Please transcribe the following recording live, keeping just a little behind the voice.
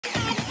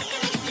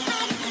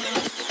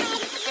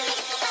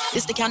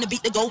It's the kind of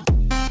beat that go.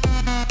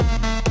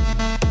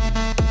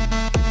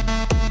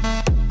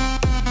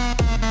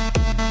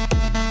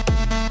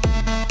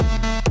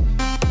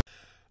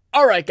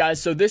 Alright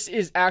guys, so this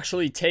is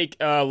actually take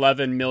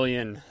 11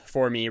 million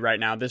for me right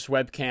now. This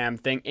webcam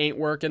thing ain't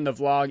working. The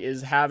vlog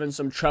is having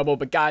some trouble.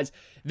 But guys,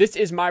 this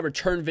is my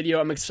return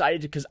video. I'm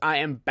excited because I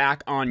am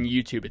back on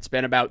YouTube. It's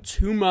been about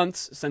 2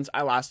 months since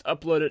I last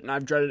uploaded, and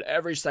I've dreaded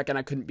every second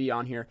I couldn't be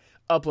on here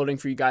uploading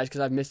for you guys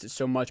because I've missed it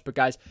so much. But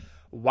guys,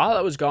 while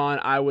I was gone,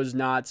 I was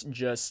not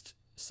just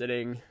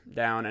sitting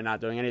down and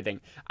not doing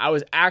anything. I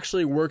was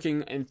actually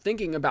working and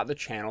thinking about the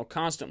channel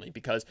constantly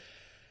because,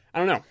 I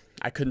don't know,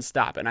 I couldn't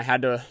stop, and I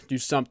had to do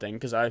something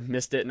because I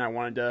missed it, and I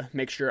wanted to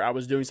make sure I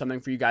was doing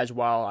something for you guys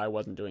while I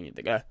wasn't doing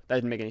anything. That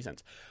didn't make any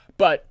sense.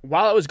 But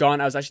while I was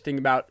gone, I was actually thinking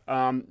about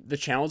the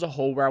channel as a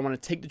whole, where I want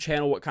to take the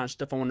channel, what kind of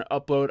stuff I want to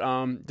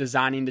upload,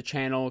 designing the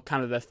channel,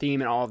 kind of the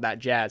theme and all of that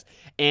jazz.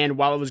 And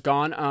while I was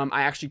gone,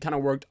 I actually kind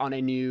of worked on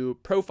a new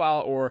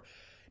profile or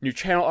new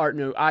channel art,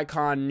 new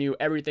icon, new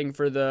everything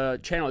for the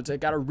channel. It's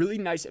got a really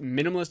nice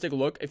minimalistic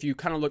look. If you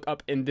kind of look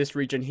up in this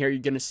region here,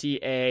 you're going to see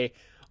a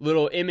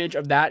little image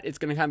of that. It's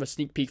going to kind of a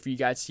sneak peek for you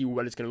guys to see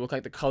what it's going to look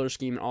like, the color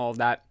scheme and all of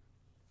that.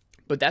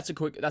 But that's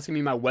going to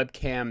be my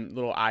webcam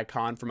little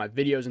icon for my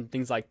videos and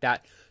things like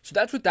that. So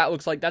that's what that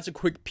looks like. That's a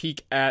quick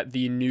peek at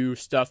the new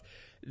stuff,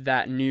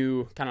 that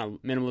new kind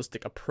of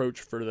minimalistic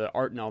approach for the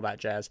art and all that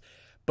jazz.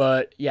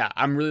 But yeah,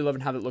 I'm really loving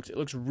how that looks. It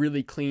looks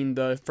really clean.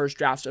 The first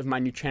drafts of my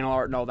new channel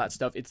art and all that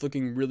stuff, it's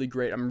looking really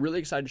great. I'm really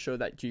excited to show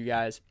that to you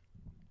guys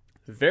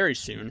very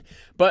soon.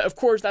 But of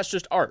course, that's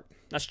just art.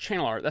 That's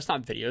channel art. That's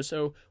not video.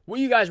 So what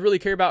you guys really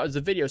care about is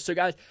the videos. So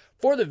guys,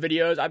 for the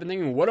videos, I've been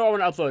thinking, what do I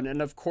want to upload?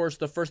 And of course,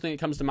 the first thing that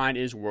comes to mind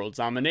is World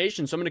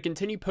Zombination. So I'm going to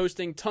continue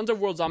posting tons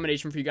of World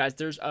Zombination for you guys.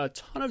 There's a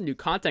ton of new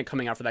content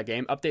coming out for that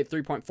game. Update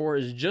 3.4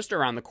 is just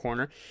around the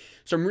corner.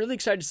 So I'm really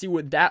excited to see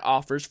what that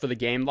offers for the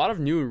game. A lot of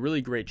new and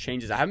really great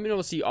changes. I haven't been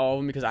able to see all of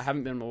them because I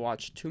haven't been able to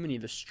watch too many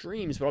of the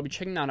streams, but I'll be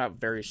checking that out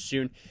very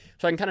soon.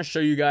 So I can kind of show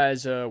you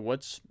guys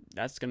what's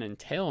that's going to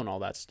entail and all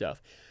that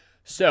stuff.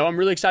 So I'm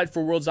really excited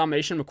for World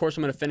Zombination. Of course,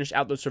 I'm going to finish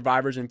out those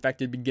Survivors,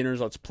 Infected,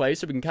 Beginners, Let's Play,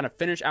 so we can kind of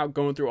finish out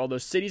going through all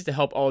those cities to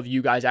help all of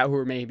you guys out who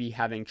are maybe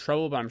having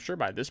trouble, but I'm sure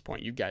by this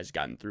point you guys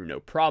gotten through no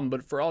problem.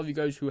 But for all of you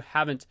guys who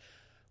haven't,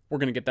 we're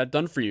going to get that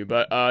done for you.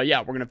 But yeah,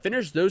 we're going to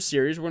finish those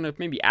series. We're going to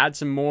maybe add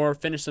some more,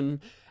 finish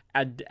some,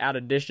 add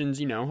additions,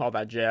 you know, all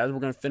that jazz. We're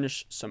going to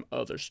finish some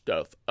other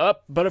stuff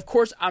up. But of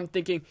course, I'm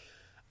thinking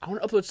I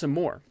want to upload some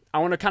more. I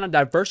want to kind of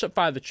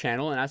diversify the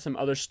channel and add some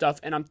other stuff,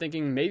 and I'm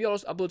thinking maybe I'll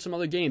just upload some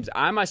other games.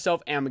 I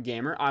myself am a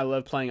gamer. I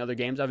love playing other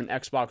games. I have an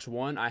Xbox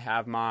One. I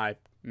have my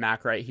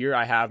Mac right here.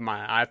 I have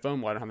my iPhone.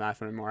 Well, I don't have an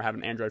iPhone anymore. I have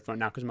an Android phone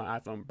now because my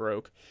iPhone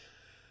broke.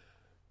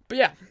 But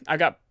yeah, I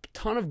got a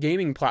ton of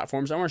gaming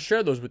platforms. I want to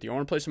share those with you. I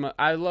want to play some.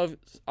 I love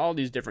all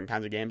these different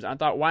kinds of games. I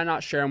thought, why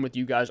not share them with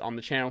you guys on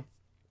the channel?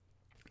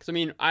 Because, I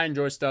mean, I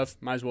enjoy stuff.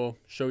 Might as well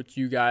show it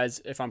to you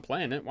guys if I'm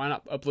playing it. Why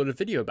not upload a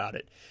video about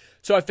it?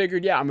 So I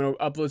figured, yeah, I'm going to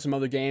upload some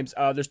other games.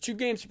 There's 2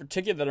 games in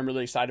particular that I'm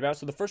really excited about.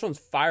 So the first one's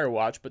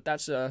Firewatch, but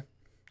that's,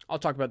 I'll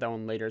talk about that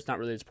one later. It's not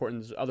really as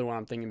important as the other one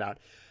I'm thinking about.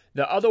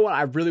 The other one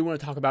I really want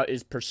to talk about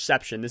is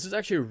Perception. This is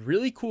actually a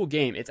really cool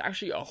game. It's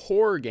actually a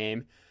horror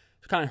game.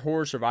 It's kind of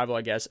horror survival,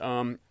 I guess.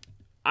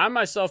 I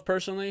myself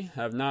personally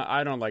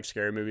I don't like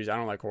scary movies. I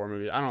don't like horror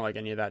movies. I don't like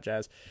any of that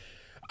jazz.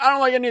 I don't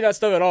like any of that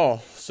stuff at all.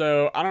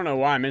 So I don't know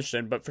why I'm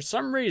interested, but for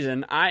some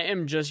reason, I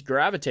am just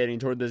gravitating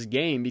toward this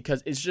game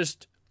because it's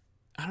just,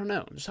 I don't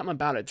know, there's something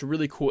about it. It's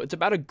really cool. It's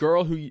about a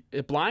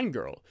blind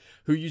girl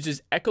who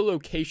uses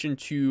echolocation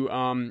to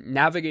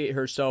navigate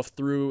herself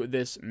through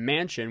this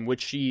mansion,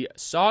 which she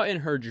saw in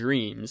her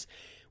dreams,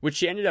 which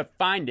she ended up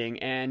finding,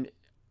 and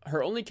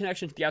her only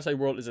connection to the outside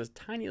world is a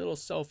tiny little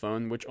cell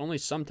phone, which only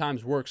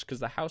sometimes works because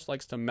the house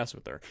likes to mess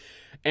with her.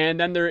 And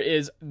then there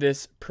is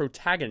this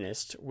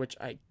protagonist, which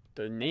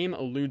the name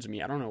eludes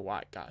me. I don't know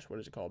why. Gosh, what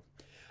is it called?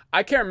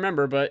 I can't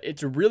remember, but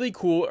it's really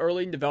cool,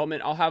 early in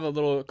development. I'll have a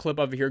little clip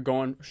of it here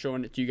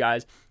showing it to you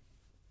guys.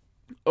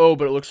 Oh,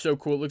 but it looks so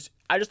cool.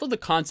 I just love the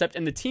concept,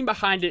 and the team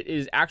behind it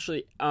is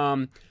actually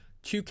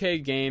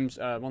 2K Games,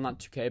 well, not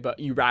 2K, but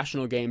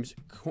Irrational Games,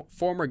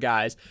 former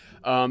guys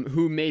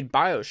who made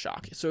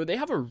BioShock. So they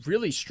have a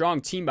really strong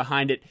team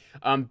behind it.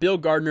 Bill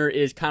Gardner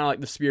is kind of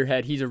like the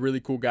spearhead. He's a really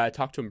cool guy. I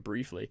talked to him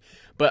briefly.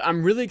 But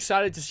I'm really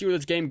excited to see where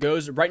this game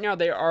goes. Right now,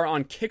 they are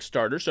on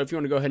Kickstarter, so if you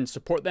want to go ahead and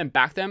support them,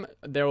 back them,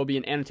 there will be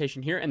an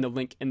annotation here and the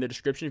link in the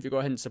description. If you go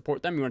ahead and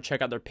support them, you want to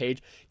check out their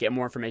page, get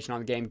more information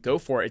on the game, go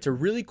for it. It's a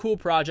really cool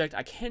project.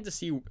 I can't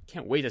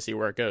wait to see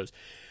where it goes.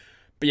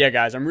 But yeah,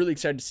 guys, I'm really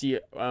excited to see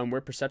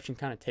where Perception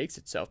kind of takes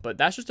itself. But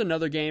that's just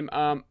another game.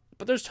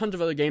 But there's tons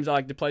of other games I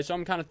like to play, so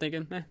I'm kind of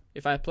thinking,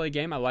 if I play a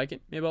game, I like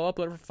it, maybe I'll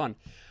upload it for fun.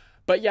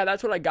 But yeah,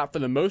 that's what I got for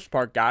the most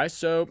part, guys.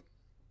 So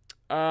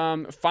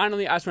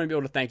finally, I just want to be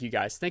able to thank you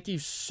guys. Thank you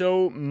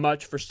so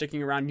much for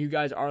sticking around. You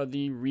guys are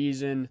the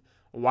reason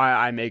why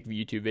I make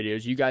YouTube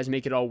videos. You guys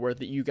make it all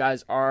worth it. You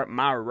guys are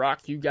my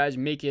rock. You guys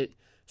make it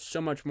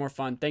so much more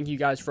fun. Thank you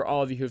guys for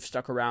all of you who have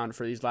stuck around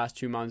for these last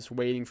 2 months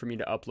waiting for me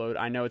to upload.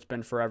 I know it's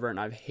been forever, and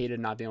I've hated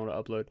not being able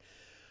to upload.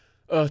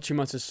 Oh, 2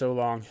 months is so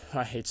long.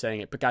 I hate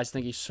saying it. But guys,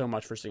 thank you so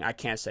much for seeing. I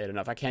can't say it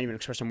enough. I can't even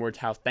express in words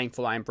how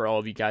thankful I am for all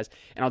of you guys.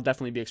 And I'll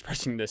definitely be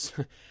expressing this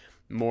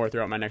more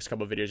throughout my next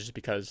couple of videos just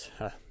because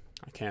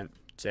I can't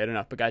say it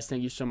enough. But guys,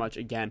 thank you so much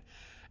again.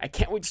 I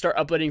can't wait to start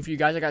uploading for you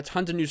guys. I got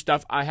tons of new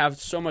stuff. I have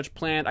so much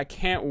planned. I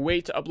can't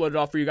wait to upload it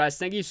all for you guys.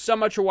 Thank you so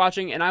much for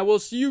watching, and I will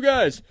see you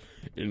guys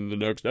in the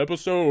next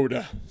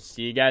episode.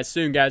 See you guys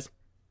soon, guys.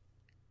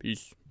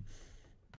 Peace.